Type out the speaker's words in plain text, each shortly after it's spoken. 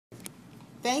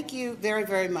Thank you very,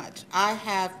 very much. I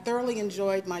have thoroughly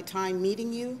enjoyed my time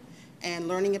meeting you and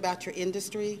learning about your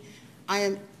industry. I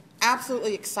am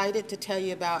absolutely excited to tell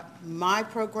you about my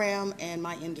program and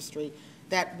my industry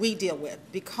that we deal with,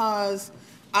 because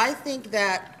I think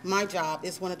that my job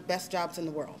is one of the best jobs in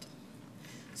the world.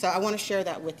 So I want to share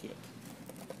that with you.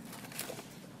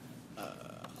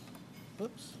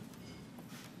 Whoops.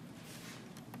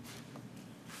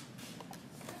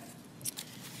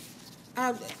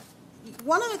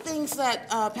 One of the things that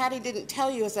Patty didn't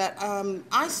tell you is that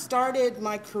I started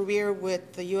my career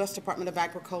with the U.S. Department of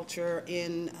Agriculture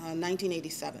in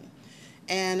 1987.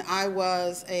 And I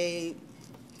was a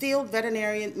field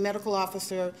veterinarian medical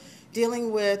officer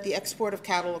dealing with the export of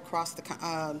cattle across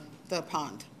the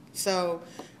pond. So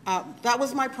that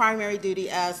was my primary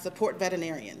duty as the port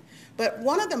veterinarian. But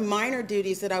one of the minor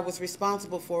duties that I was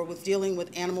responsible for was dealing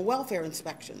with animal welfare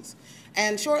inspections.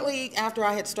 And shortly after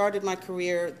I had started my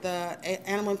career, the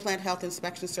Animal and Plant Health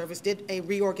Inspection Service did a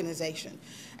reorganization.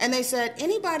 And they said,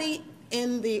 anybody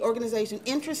in the organization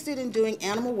interested in doing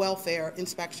animal welfare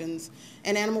inspections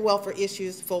and animal welfare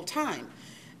issues full time?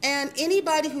 And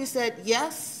anybody who said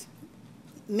yes,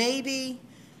 maybe,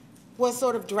 was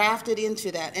sort of drafted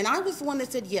into that. And I was the one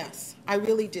that said yes, I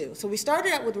really do. So we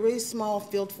started out with a really small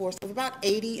field force of about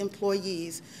 80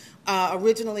 employees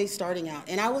originally starting out.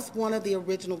 And I was one of the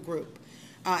original group.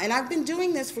 And I've been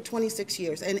doing this for 26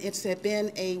 years, and it's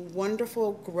been a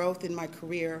wonderful growth in my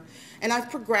career. And I've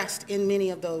progressed in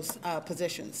many of those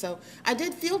positions. So I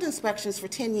did field inspections for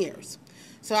 10 years.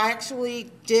 So I actually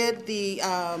did the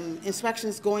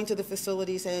inspections going to the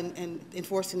facilities and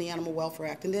enforcing the Animal Welfare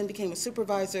Act, and then became a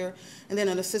supervisor, and then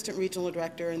an assistant regional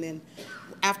director, and then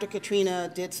after Katrina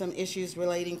did some issues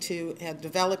relating to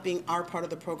developing our part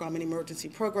of the program and emergency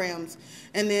programs,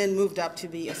 and then moved up to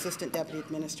be assistant deputy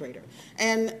administrator.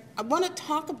 And I want to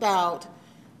talk about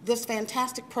this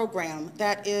fantastic program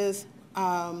that is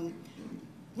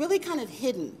really kind of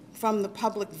hidden from the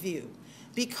public view,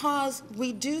 because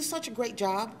we do such a great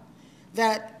job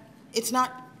that it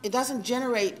doesn't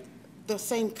generate the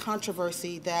same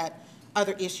controversy that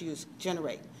other issues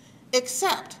generate,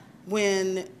 except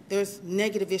when there's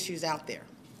negative issues out there.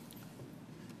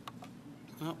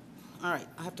 Oh, all right,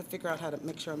 I have to figure out how to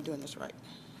make sure I'm doing this right.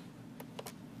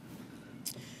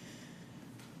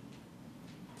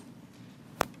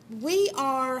 We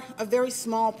are a very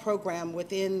small program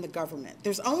within the government.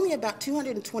 There's only about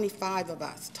 225 of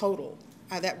us total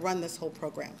that run this whole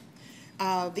program.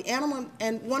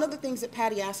 And one of the things that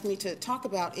Patty asked me to talk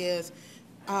about is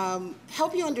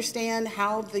help you understand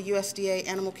how the USDA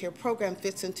animal care program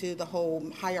fits into the whole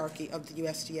hierarchy of the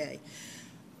USDA.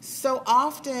 So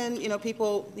often,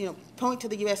 people, point to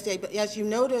the USDA, but as you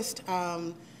noticed,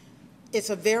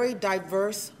 it's a very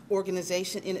diverse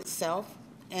organization in itself.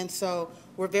 And so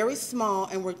we're very small,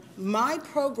 and my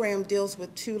program deals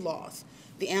with two laws,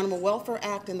 the Animal Welfare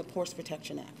Act and the Ports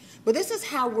Protection Act. But this is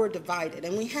how we're divided,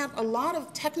 and we have a lot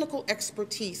of technical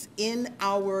expertise in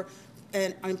our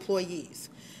employees.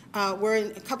 We're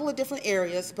in a couple of different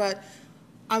areas, but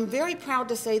I'm very proud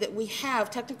to say that we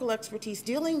have technical expertise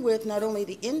dealing with not only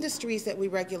the industries that we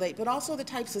regulate, but also the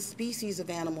types of species of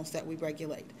animals that we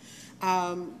regulate.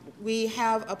 We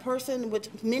have a person, which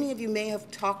many of you may have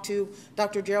talked to,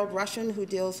 Dr. Gerald Russian, who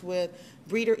deals with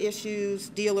breeder issues,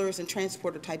 dealers, and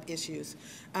transporter type issues.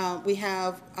 We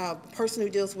have a person who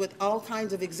deals with all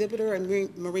kinds of exhibitor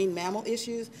and marine mammal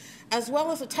issues, as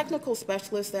well as a technical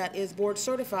specialist that is board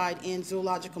certified in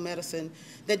zoological medicine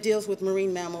that deals with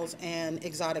marine mammals and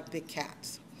exotic big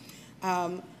cats.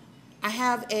 I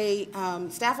have a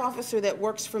staff officer that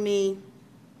works for me,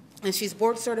 and she's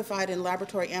board certified in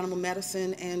laboratory animal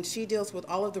medicine, and she deals with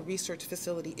all of the research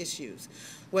facility issues,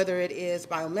 whether it is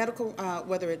biomedical,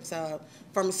 whether it's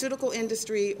pharmaceutical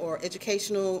industry or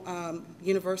educational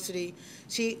university.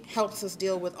 She helps us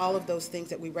deal with all of those things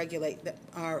that we regulate that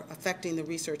are affecting the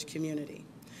research community.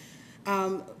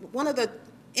 One of the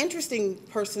interesting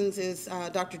persons is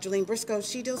Dr. Jolene Briscoe.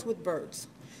 She deals with birds.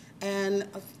 And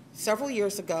several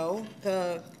years ago,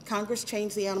 the Congress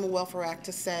changed the Animal Welfare Act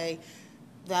to say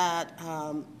that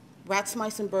rats,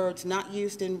 mice, and birds not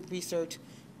used in research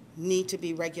need to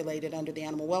be regulated under the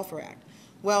Animal Welfare Act.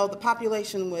 Well, the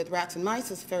population with rats and mice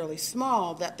is fairly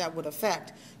small that would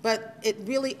affect, but it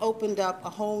really opened up a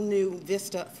whole new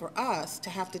vista for us to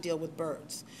have to deal with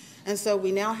birds. And so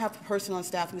we now have a person on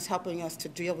staff who's helping us to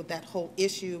deal with that whole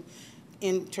issue,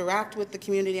 interact with the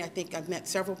community. I think I've met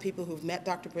several people who've met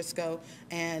Dr. Briscoe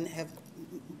and have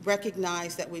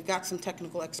recognized that we've got some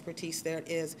technical expertise there,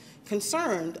 is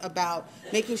concerned about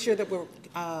making sure that we're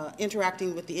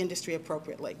interacting with the industry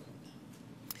appropriately.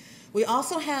 We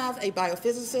also have a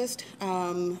biophysicist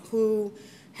who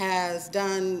has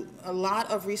done a lot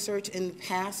of research in the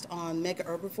past on mega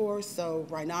herbivores, so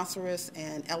rhinoceros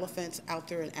and elephants out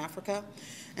there in Africa.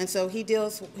 And so he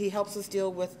helps us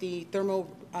deal with the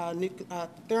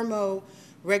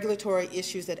thermoregulatory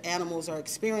issues that animals are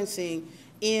experiencing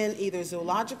in either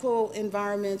zoological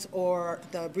environments or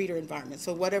the breeder environment.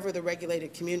 So whatever the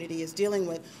regulated community is dealing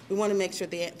with, we want to make sure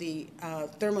the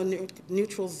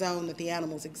thermoneutral zone that the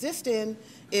animals exist in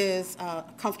is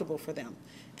comfortable for them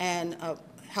and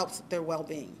helps their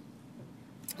well-being.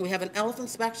 We have an elephant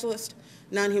specialist,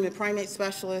 non-human primate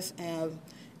specialist,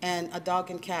 and a dog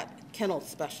and cat kennel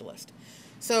specialist.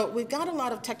 So we've got a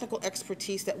lot of technical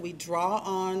expertise that we draw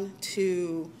on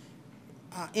to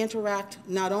interact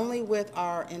not only with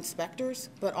our inspectors,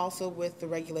 but also with the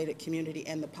regulated community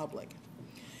and the public.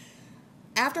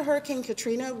 After Hurricane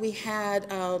Katrina, we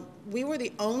were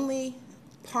the only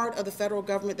part of the federal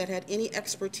government that had any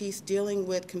expertise dealing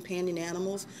with companion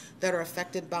animals that are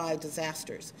affected by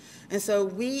disasters. And so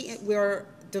we're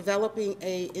developing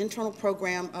an internal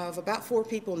program of about 4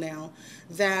 people now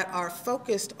that are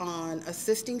focused on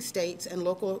assisting states and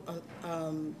local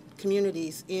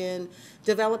communities in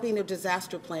developing their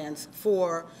disaster plans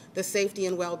for the safety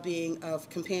and well-being of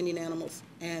companion animals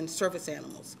and service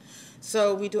animals.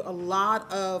 So we do a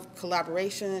lot of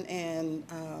collaboration and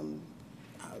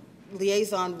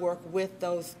liaison work with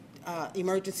those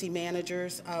emergency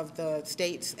managers of the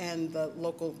states and the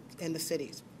local and the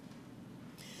cities.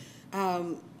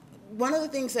 One of the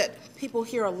things that people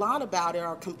hear a lot about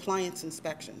are compliance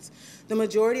inspections. The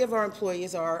majority of our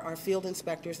employees are field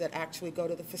inspectors that actually go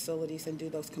to the facilities and do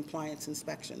those compliance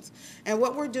inspections. And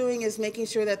what we're doing is making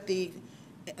sure that the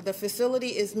facility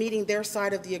is meeting their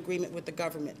side of the agreement with the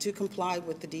government to comply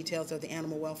with the details of the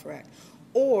Animal Welfare Act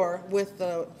or with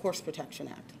the Horse Protection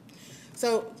Act.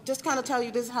 So just kind of tell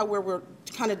you, this is how we're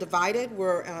kind of divided.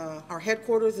 Our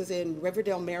headquarters is in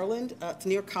Riverdale, Maryland. It's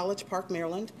near College Park,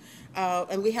 Maryland.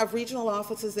 And we have regional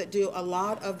offices that do a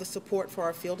lot of the support for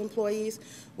our field employees.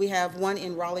 We have one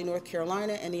in Raleigh, North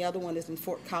Carolina, and the other one is in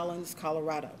Fort Collins,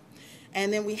 Colorado.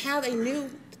 And then we have a new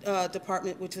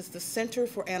department, which is the Center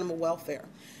for Animal Welfare.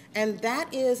 And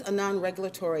that is a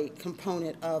non-regulatory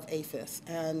component of Aphis.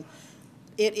 And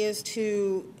it is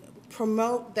to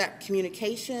promote that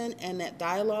communication and that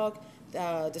dialogue,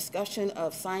 discussion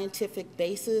of scientific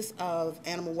basis of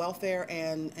animal welfare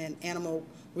and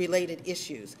animal-related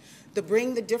issues, to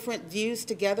bring the different views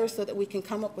together so that we can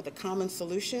come up with a common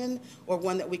solution or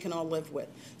one that we can all live with.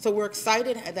 So we're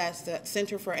excited that the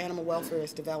Center for Animal Welfare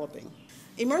is developing.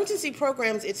 Emergency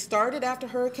programs, it started after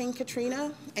Hurricane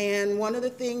Katrina, and one of the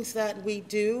things that we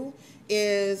do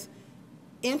is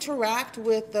interact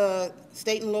with the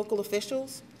state and local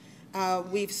officials.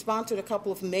 We've sponsored a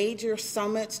couple of major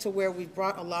summits to where we've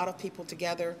brought a lot of people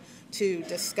together to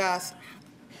discuss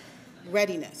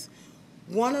readiness.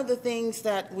 One of the things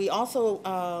that we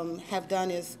also have done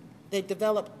is they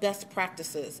developed best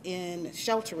practices in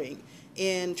sheltering,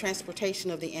 in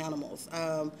transportation of the animals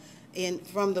from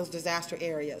those disaster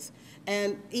areas.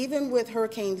 And even with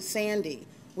Hurricane Sandy,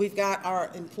 we've got our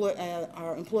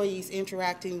employees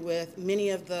interacting with many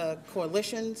of the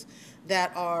coalitions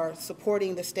that are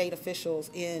supporting the state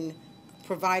officials in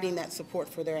providing that support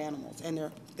for their animals and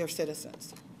their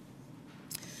citizens.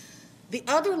 The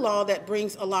other law that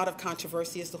brings a lot of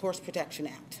controversy is the Horse Protection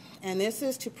Act. And this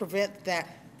is to prevent that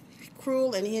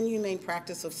cruel and inhumane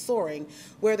practice of soring,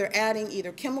 where they're adding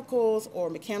either chemicals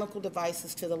or mechanical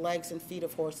devices to the legs and feet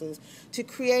of horses to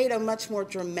create a much more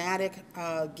dramatic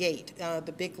gait,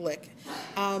 the big lick.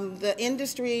 The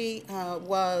industry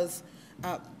was,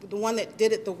 the one that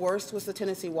did it the worst was the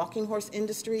Tennessee walking horse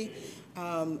industry.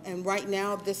 And right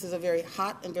now, this is a very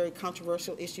hot and very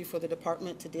controversial issue for the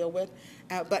department to deal with.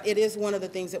 But it is one of the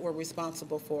things that we're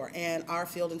responsible for. And our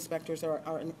field inspectors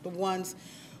are the ones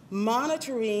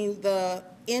monitoring the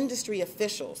industry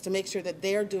officials to make sure that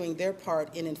they're doing their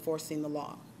part in enforcing the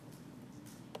law.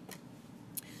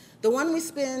 The one we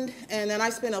spend, and then I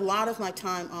spend a lot of my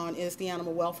time on, is the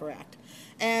Animal Welfare Act.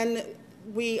 And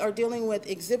we are dealing with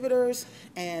exhibitors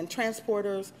and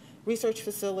transporters, research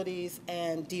facilities,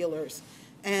 and dealers.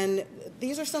 And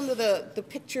these are some of the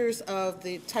pictures of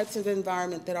the types of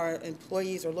environment that our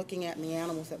employees are looking at and the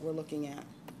animals that we're looking at.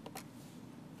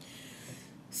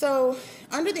 So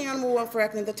under the Animal Welfare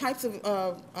Act, and the types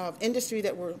of industry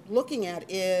that we're looking at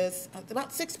is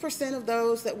about 6% of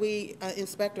those that we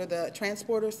inspect are the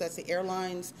transporters, that's the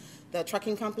airlines, the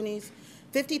trucking companies.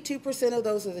 52% of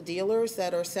those are the dealers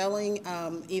that are selling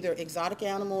either exotic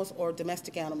animals or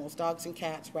domestic animals, dogs and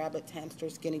cats, rabbits,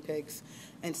 hamsters, guinea pigs,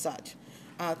 and such.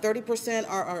 30%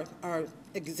 are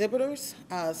exhibitors,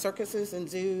 circuses and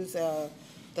zoos,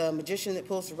 the magician that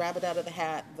pulls the rabbit out of the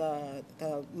hat,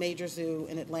 the major zoo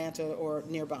in Atlanta or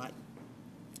nearby.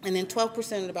 And then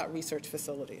 12% are about research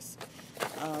facilities.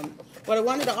 What I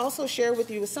wanted to also share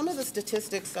with you is some of the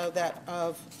statistics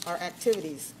of our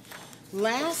activities.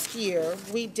 Last year,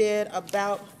 we did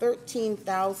about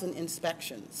 13,000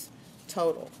 inspections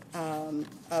total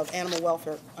of animal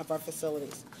welfare of our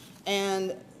facilities.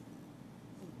 And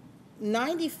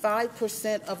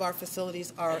 95% of our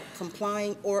facilities are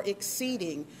complying or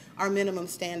exceeding our minimum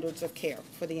standards of care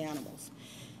for the animals.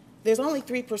 There's only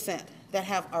 3% that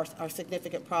have our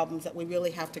significant problems that we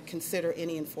really have to consider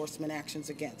any enforcement actions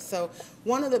against. So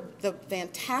one of the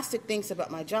fantastic things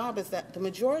about my job is that the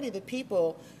majority of the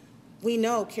people we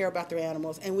know care about their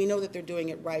animals, and we know that they're doing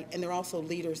it right, and they're also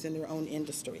leaders in their own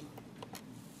industry.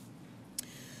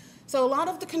 So a lot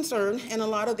of the concern and a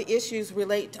lot of the issues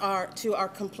relate to our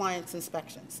compliance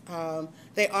inspections.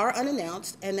 They are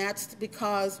unannounced, and that's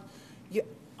because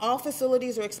all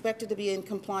facilities are expected to be in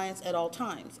compliance at all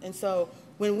times. And so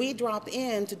when we drop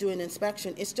in to do an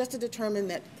inspection, it's just to determine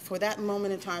that for that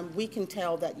moment in time, we can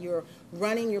tell that you're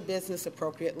running your business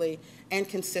appropriately and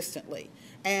consistently.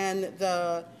 And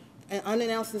the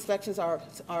unannounced inspections are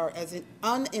as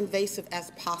uninvasive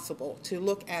as possible to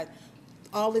look at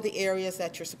all of the areas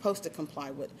that you're supposed to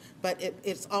comply with. But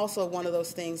it's also one of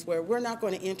those things where we're not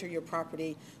going to enter your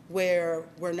property where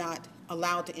we're not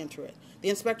allowed to enter it. The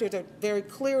inspectors are very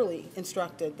clearly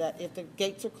instructed that if the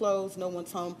gates are closed, no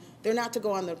one's home, they're not to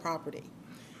go on their property.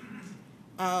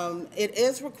 It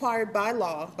is required by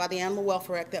law, by the Animal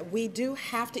Welfare Act, that we do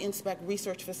have to inspect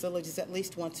research facilities at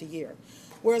least once a year,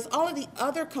 whereas all of the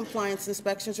other compliance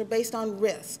inspections are based on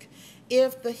risk.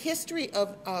 If the history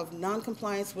of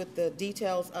noncompliance with the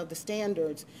details of the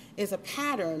standards is a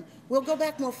pattern, we'll go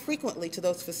back more frequently to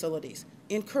those facilities,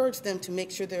 encourage them to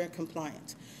make sure they're in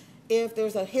compliance. If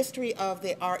there's a history of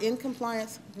they are in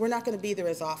compliance, we're not going to be there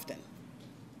as often.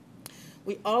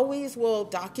 We always will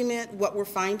document what we're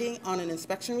finding on an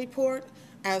inspection report,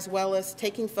 as well as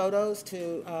taking photos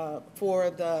for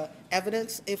the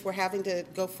evidence if we're having to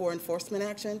go for enforcement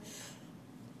action.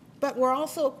 But we're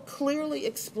also clearly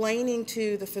explaining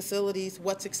to the facilities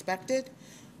what's expected,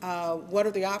 what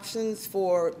are the options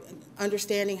for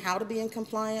understanding how to be in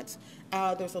compliance.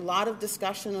 There's a lot of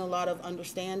discussion and a lot of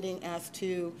understanding as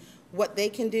to what they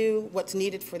can do, what's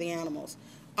needed for the animals.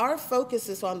 Our focus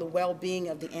is on the well-being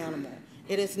of the animal.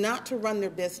 It is not to run their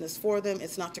business for them.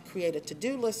 It's not to create a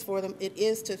to-do list for them. It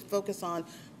is to focus on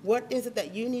what is it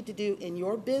that you need to do in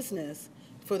your business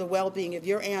for the well-being of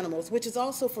your animals, which is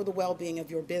also for the well-being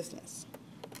of your business.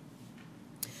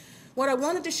 What I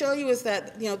wanted to show you is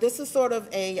that, this is sort of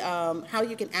a how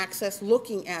you can access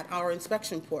looking at our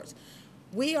inspection reports.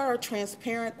 We are a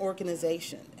transparent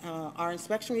organization. Our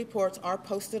inspection reports are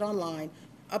posted online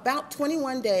about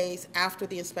 21 days after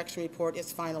the inspection report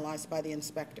is finalized by the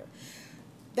inspector.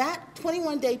 That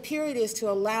 21-day period is to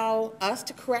allow us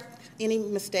to correct any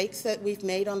mistakes that we've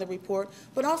made on the report,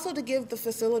 but also to give the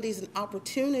facilities an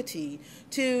opportunity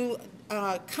to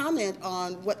comment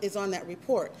on what is on that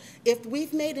report. If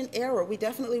we've made an error, we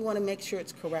definitely want to make sure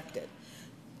it's corrected.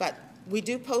 But we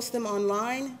do post them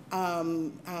online,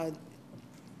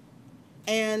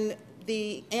 and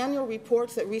the annual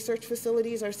reports that research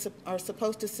facilities are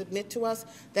supposed to submit to us,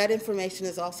 that information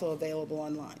is also available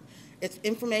online. It's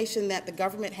information that the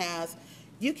government has.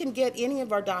 You can get any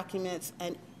of our documents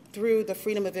through the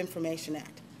Freedom of Information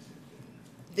Act.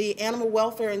 The animal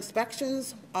welfare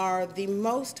inspections are the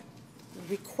most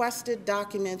requested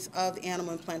documents of the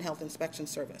Animal and Plant Health Inspection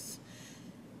Service.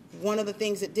 One of the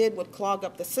things it did would clog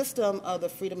up the system of the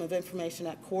Freedom of Information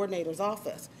Act Coordinator's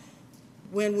Office.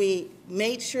 When we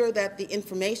made sure that the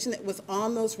information that was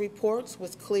on those reports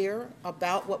was clear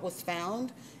about what was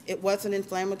found, it wasn't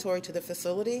inflammatory to the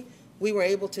facility, we were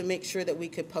able to make sure that we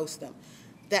could post them.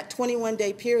 That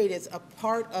 21-day period is a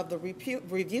part of the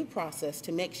review process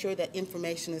to make sure that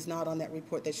information is not on that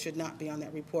report that should not be on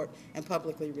that report and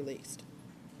publicly released.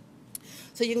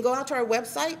 So you can go out to our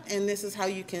website, and this is how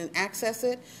you can access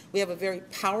it. We have a very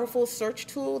powerful search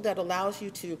tool that allows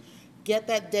you to get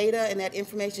that data and that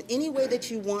information any way that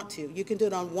you want to. You can do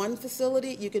it on one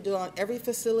facility. You can do it on every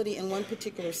facility in one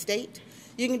particular state.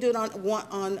 You can do it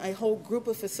on a whole group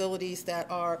of facilities that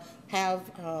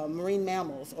have marine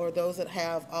mammals, or those that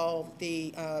have all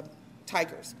the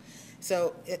tigers.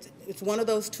 So it's one of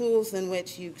those tools in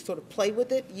which you sort of play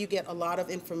with it. You get a lot of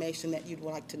information that you'd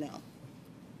like to know.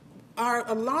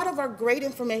 A lot of our great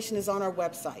information is on our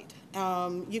website.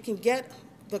 You can get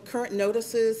the current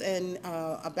notices and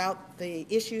about the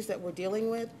issues that we're dealing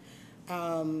with.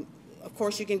 of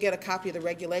course, you can get a copy of the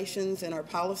regulations and our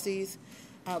policies.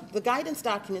 The guidance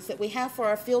documents that we have for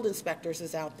our field inspectors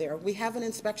is out there. We have an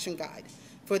inspection guide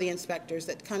for the inspectors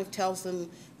that kind of tells them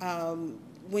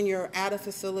when you're at a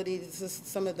facility, this is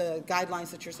some of the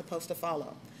guidelines that you're supposed to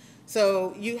follow.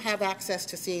 So you have access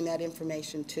to seeing that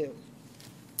information too.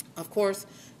 Of course,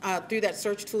 through that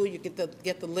search tool, you get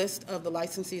the list of the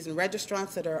licensees and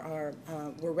registrants that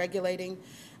we're regulating.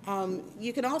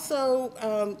 You can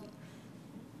also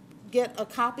get a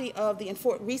copy of the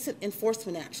recent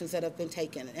enforcement actions that have been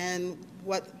taken and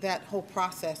what that whole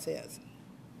process is.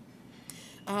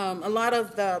 A lot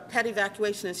of the pet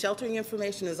evacuation and sheltering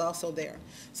information is also there.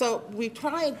 So we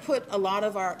try and put a lot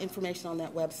of our information on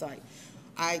that website.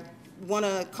 I want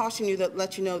to caution you,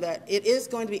 let you know that it is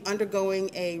going to be undergoing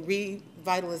a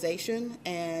revitalization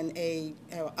and a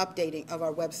updating of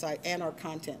our website and our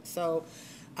content. So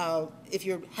if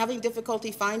you're having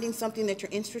difficulty finding something that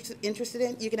you're interested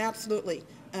in, you can absolutely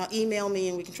email me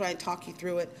and we can try and talk you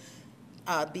through it.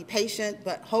 Be patient,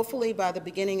 but hopefully by the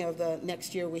beginning of the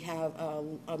next year we have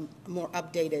a more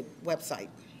updated website.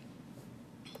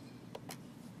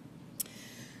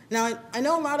 Now, I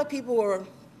know a lot of people are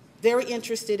very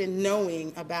interested in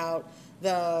knowing about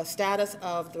the status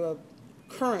of the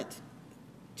current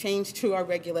change to our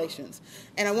regulations.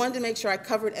 And I wanted to make sure I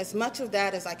covered as much of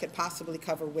that as I could possibly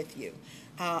cover with you.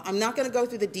 I'm not going to go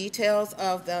through the details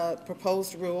of the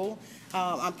proposed rule.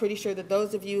 I'm pretty sure that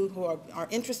those of you who are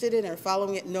interested in and are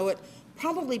following it know it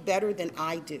probably better than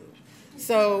I do.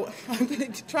 So I'm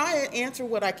going to try and answer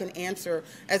what I can answer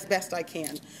as best I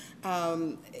can.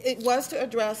 It was to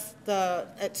address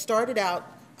it started out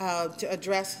to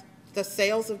address the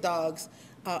sales of dogs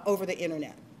over the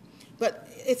internet. But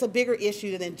it's a bigger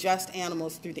issue than just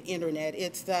animals through the internet.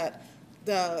 It's that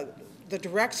the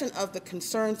direction of the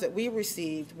concerns that we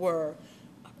received were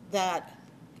that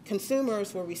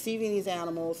consumers were receiving these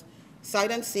animals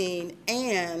sight unseen,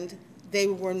 and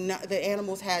the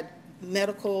animals had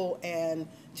medical and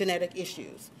genetic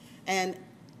issues. And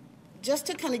just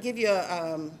to kind of give you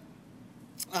a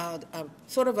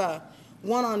sort of a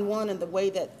one-on-one in the way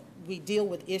that we deal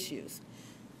with issues,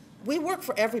 we work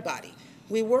for everybody.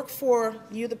 We work for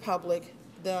you, the public,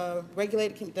 the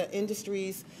regulated, the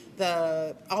industries,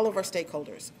 all of our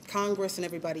stakeholders, Congress and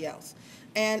everybody else.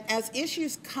 And as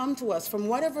issues come to us, from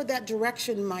whatever that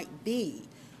direction might be,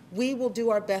 we will do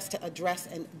our best to address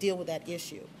and deal with that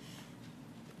issue.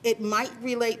 It might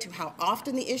relate to how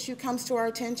often the issue comes to our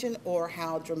attention or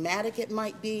how dramatic it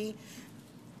might be,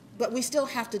 but we still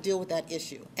have to deal with that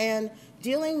issue. And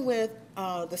dealing with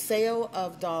the sale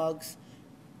of dogs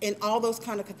in all those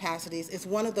kind of capacities is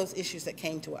one of those issues that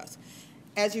came to us.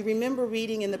 As you remember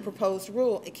reading in the proposed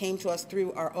rule, it came to us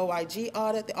through our OIG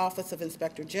audit. The Office of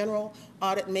Inspector General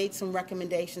audit made some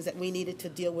recommendations that we needed to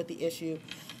deal with the issue.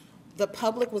 The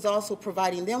public was also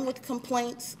providing them with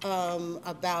complaints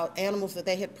about animals that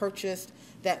they had purchased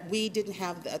that we didn't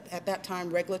have, at that time,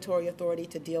 regulatory authority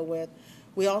to deal with.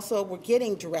 We also were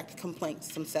getting direct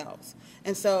complaints themselves.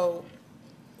 And so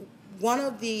one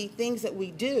of the things that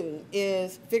we do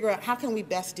is figure out how can we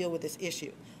best deal with this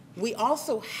issue. We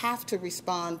also have to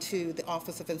respond to the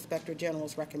Office of Inspector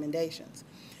General's recommendations.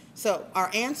 So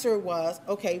our answer was,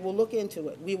 okay, we'll look into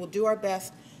it. We will do our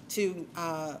best to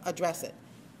address it.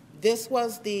 This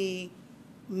was the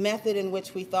method in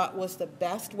which we thought was the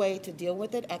best way to deal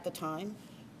with it at the time.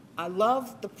 I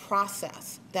love the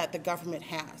process that the government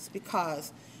has,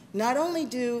 because not only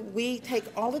do we take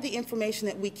all of the information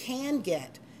that we can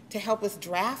get to help us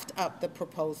draft up the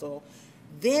proposal,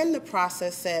 then the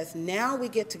process says now we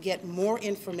get to get more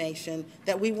information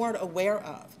that we weren't aware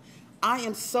of. I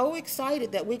am so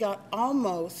excited that we got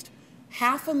almost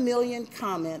 500,000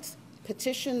 comments,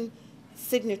 petition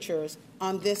signatures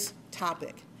on this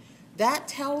topic. That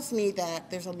tells me that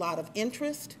there's a lot of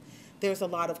interest, there's a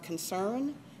lot of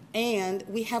concern, and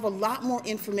we have a lot more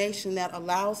information that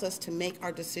allows us to make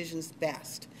our decisions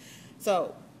best.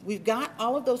 So we've got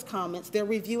all of those comments. They're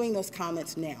reviewing those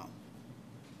comments now.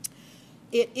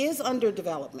 It is under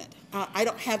development. I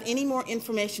don't have any more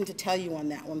information to tell you on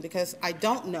that one because I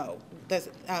don't know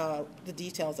the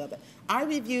details of it. I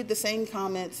reviewed the same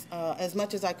comments as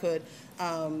much as I could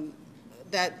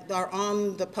that are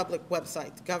on the public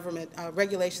website, government,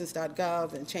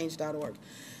 regulations.gov and change.org.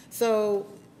 So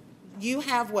you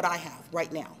have what I have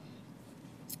right now.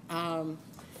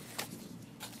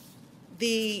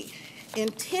 The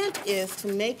intent is to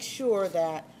make sure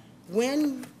that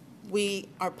when we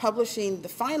are publishing the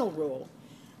final rule,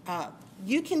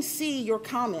 you can see your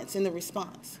comments in the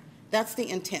response. That's the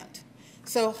intent.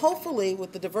 So hopefully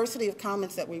with the diversity of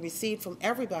comments that we received from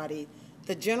everybody,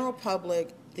 the general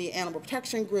public the animal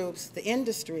protection groups, the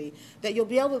industry, that you'll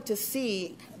be able to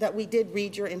see that we did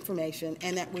read your information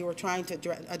and that we were trying to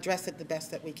address it the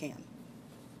best that we can.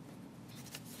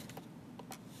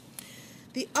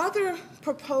 The other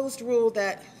proposed rule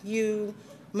that you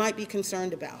might be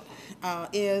concerned about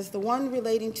is the one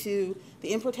relating to the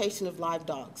importation of live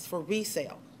dogs for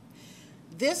resale.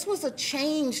 This was a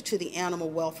change to the Animal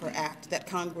Welfare Act that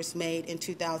Congress made in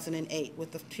 2008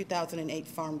 with the 2008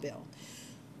 Farm Bill.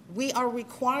 We are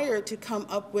required to come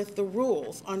up with the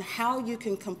rules on how you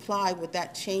can comply with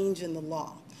that change in the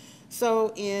law.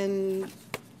 So in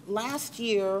last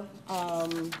year, let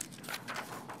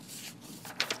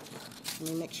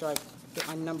me make sure I get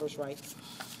my numbers right.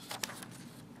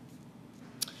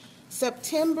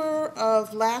 September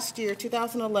of last year,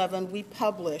 2011, we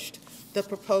published the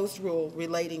proposed rule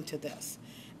relating to this.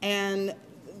 And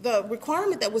the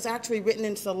requirement that was actually written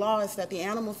into the law is that the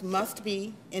animals must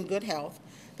be in good health,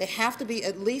 they have to be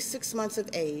at least 6 months of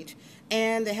age,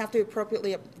 and they have to be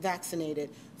appropriately vaccinated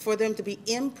for them to be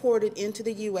imported into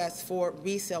the U.S. for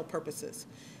resale purposes.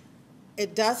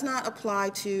 It does not apply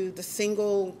to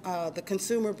the the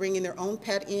consumer bringing their own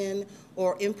pet in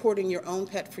or importing your own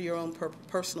pet for your own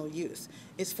personal use.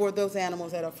 It's for those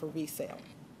animals that are for resale.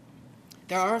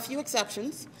 There are a few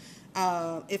exceptions.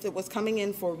 If it was coming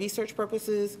in for research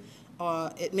purposes,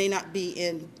 it may not be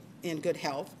in good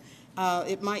health.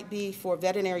 It might be for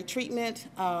veterinary treatment,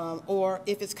 or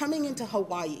if it's coming into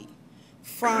Hawaii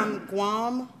from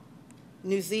Guam,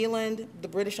 New Zealand, the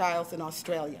British Isles, and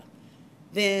Australia,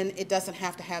 then it doesn't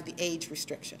have to have the age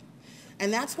restriction.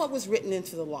 And that's what was written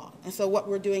into the law. And so what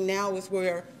we're doing now is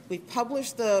we've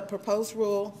published the proposed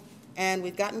rule, and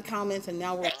we've gotten comments, and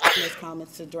now we're using those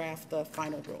comments to draft the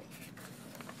final rule.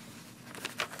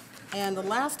 And the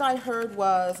last I heard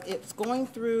was it's going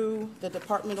through the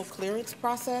departmental clearance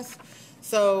process.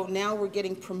 So now we're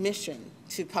getting permission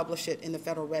to publish it in the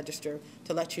Federal Register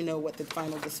to let you know what the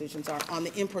final decisions are on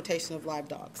the importation of live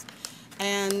dogs.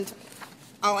 And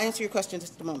I'll answer your question in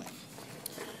just a moment.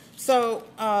 So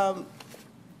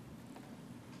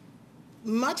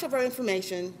much of our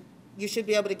information you should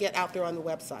be able to get out there on the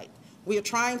website. We are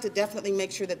trying to definitely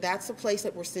make sure that that's the place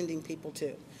that we're sending people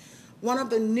to. One of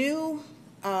the new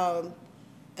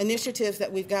initiatives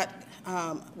that we've got,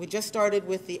 we just started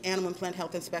with the Animal and Plant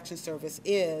Health Inspection Service,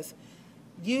 is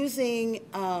using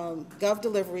Gov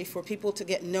Delivery for people to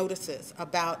get notices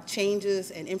about changes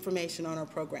and information on our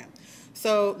program.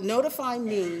 So Notify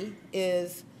Me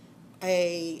is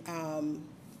a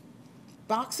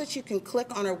box that you can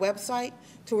click on our website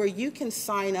to where you can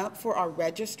sign up for our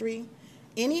registry.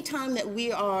 Anytime that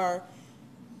we are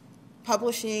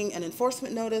publishing an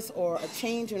enforcement notice or a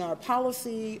change in our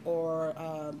policy or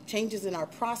changes in our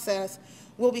process,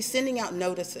 we'll be sending out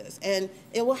notices. And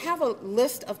it will have a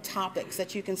list of topics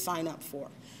that you can sign up for.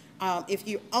 If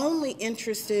you're only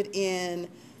interested in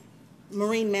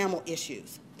marine mammal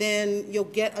issues, then you'll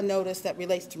get a notice that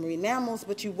relates to marine mammals,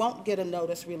 but you won't get a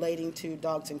notice relating to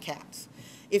dogs and cats.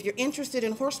 If you're interested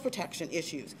in horse protection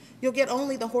issues, you'll get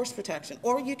only the horse protection,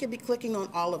 or you could be clicking on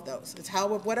all of those. It's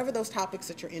whatever those topics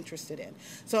that you're interested in.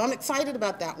 So I'm excited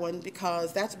about that one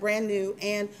because that's brand new,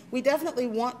 and we definitely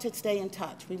want to stay in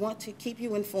touch. We want to keep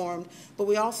you informed, but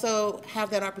we also have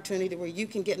that opportunity where you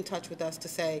can get in touch with us to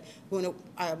say,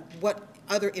 what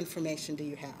other information do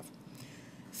you have?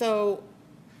 So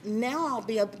now I'll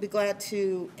be glad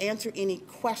to answer any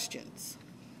questions.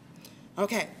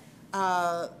 Okay.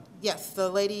 Yes, the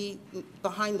lady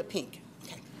behind the pink.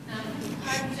 Okay.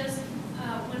 I'm just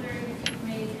wondering if you've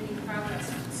made any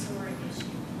progress on the soaring issue.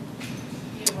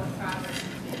 You know what progress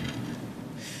you've made?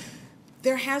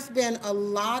 There has been a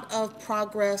lot of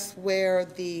progress where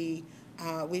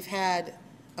we've had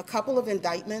a couple of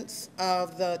indictments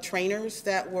of the trainers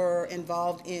that were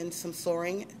involved in some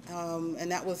soaring,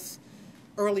 and that was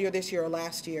earlier this year or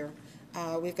last year.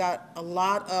 We've got a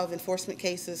lot of enforcement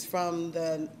cases from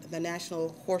the National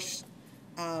Horse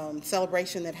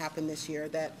celebration that happened this year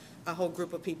that a whole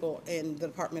group of people in the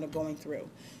department are going through.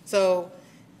 So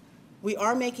we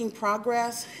are making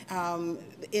progress.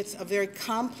 It's a very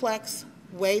complex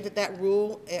way that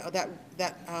rule,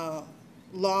 that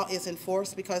law is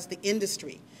enforced because the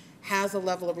industry has a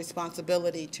level of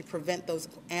responsibility to prevent those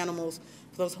animals,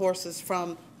 those horses,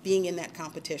 from being in that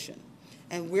competition.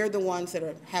 And we're the ones that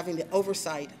are having the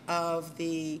oversight of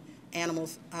the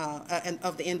animals and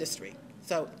of the industry.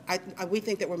 So we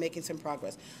think that we're making some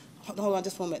progress. Hold on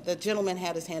just one minute. The gentleman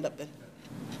had his hand up.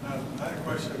 I had a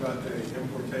question about the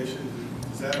importation.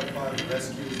 Does that apply to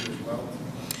rescues as well?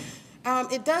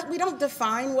 It does. We don't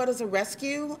define what is a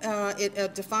rescue.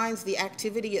 It defines the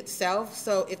activity itself.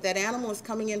 So if that animal is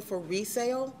coming in for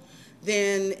resale,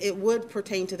 then it would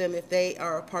pertain to them if they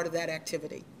are a part of that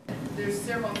activity. There's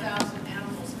several thousand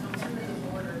animals come through the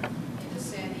border into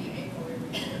San Diego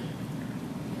every year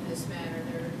in this manner.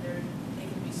 They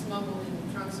can be smuggled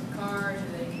in trunks of cars, or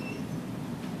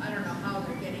I don't know how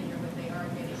they're getting here, but they are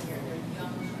getting here. They're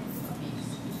young puppies.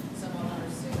 Some of them are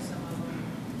sick, some of them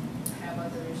have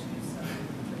other issues.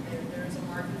 But there is a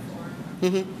market for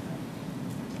them. Mm-hmm.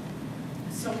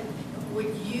 So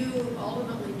would you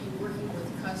ultimately be working with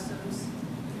Customs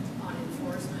on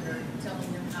enforcement, or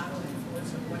telling them how to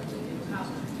enforce or what to do? How do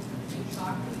you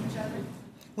talk with each other?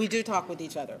 We do talk with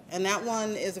each other, and that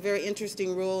one is a very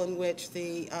interesting rule in which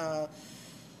we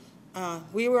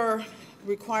were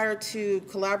required to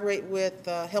collaborate with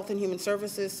Health and Human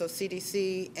Services, so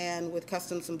CDC, and with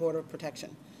Customs and Border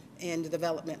Protection in the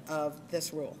development of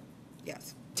this rule.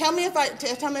 Yes. Tell me if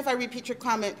I repeat your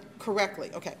comment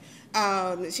correctly. Okay.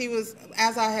 She was,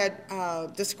 as I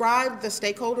had described the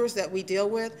stakeholders that we deal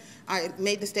with, I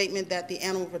made the statement that the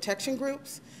animal protection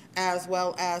groups, as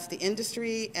well as the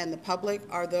industry and the public,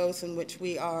 are those in which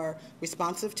we are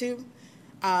responsive to.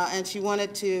 And she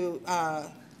wanted to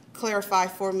clarify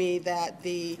for me that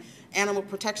the animal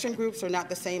protection groups are not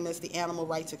the same as the animal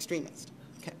rights extremists.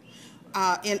 Okay.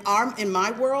 In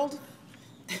my world,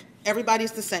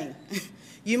 everybody's the same.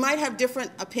 You might have different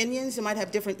opinions, you might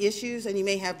have different issues, and you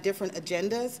may have different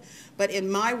agendas, but in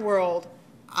my world,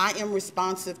 I am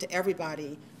responsive to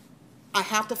everybody. I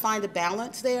have to find a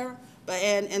balance there,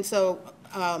 and so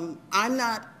I'm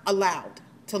not allowed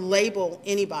to label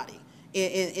anybody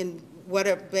in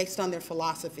whatever based on their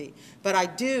philosophy, but I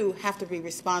do have to be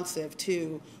responsive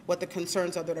to what the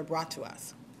concerns are that are brought to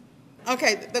us.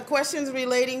 Okay, the questions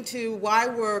relating to why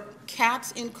were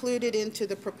cats included into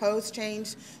the proposed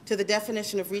change to the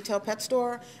definition of retail pet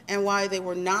store, and why they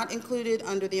were not included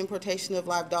under the importation of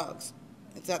live dogs.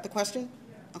 Is that the question?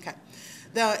 Okay.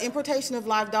 The importation of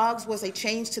live dogs was a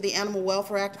change to the Animal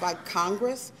Welfare Act by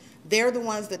Congress. They're the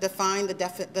ones that define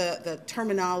the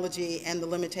terminology and the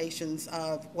limitations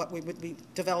of what we would be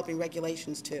developing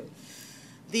regulations to.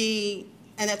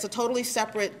 And that's a totally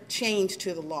separate change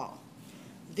to the law.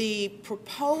 The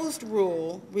proposed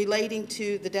rule relating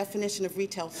to the definition of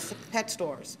retail pet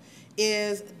stores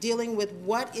is dealing with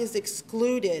what is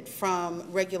excluded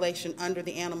from regulation under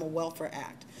the Animal Welfare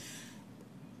Act.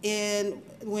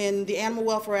 When the Animal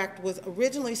Welfare Act was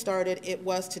originally started, it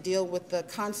was to deal with the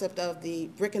concept of the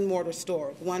brick and mortar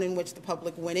store, one in which the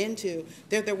public went into.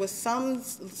 There was some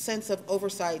sense of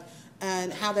oversight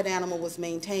and how that animal was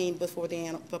maintained before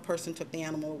the person took the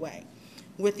animal away.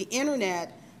 With the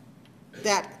internet,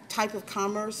 that type of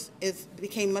commerce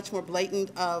became much more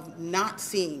blatant of not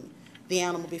seeing the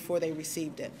animal before they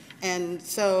received it. And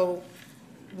so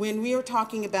when we are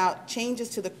talking about changes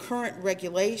to the current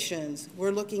regulations,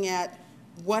 we're looking at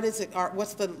what's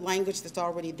the language that's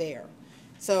already there.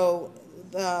 So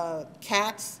the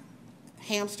cats,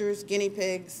 hamsters, guinea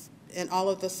pigs, and all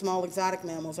of the small exotic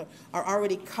mammals are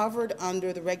already covered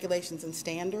under the regulations and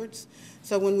standards.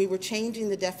 So when we were changing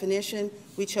the definition,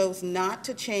 we chose not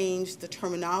to change the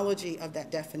terminology of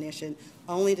that definition,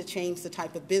 only to change the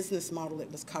type of business model it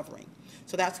was covering.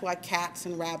 So that's why cats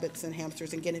and rabbits and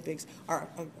hamsters and guinea pigs are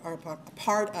a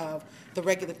part of the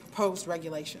proposed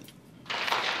regulation.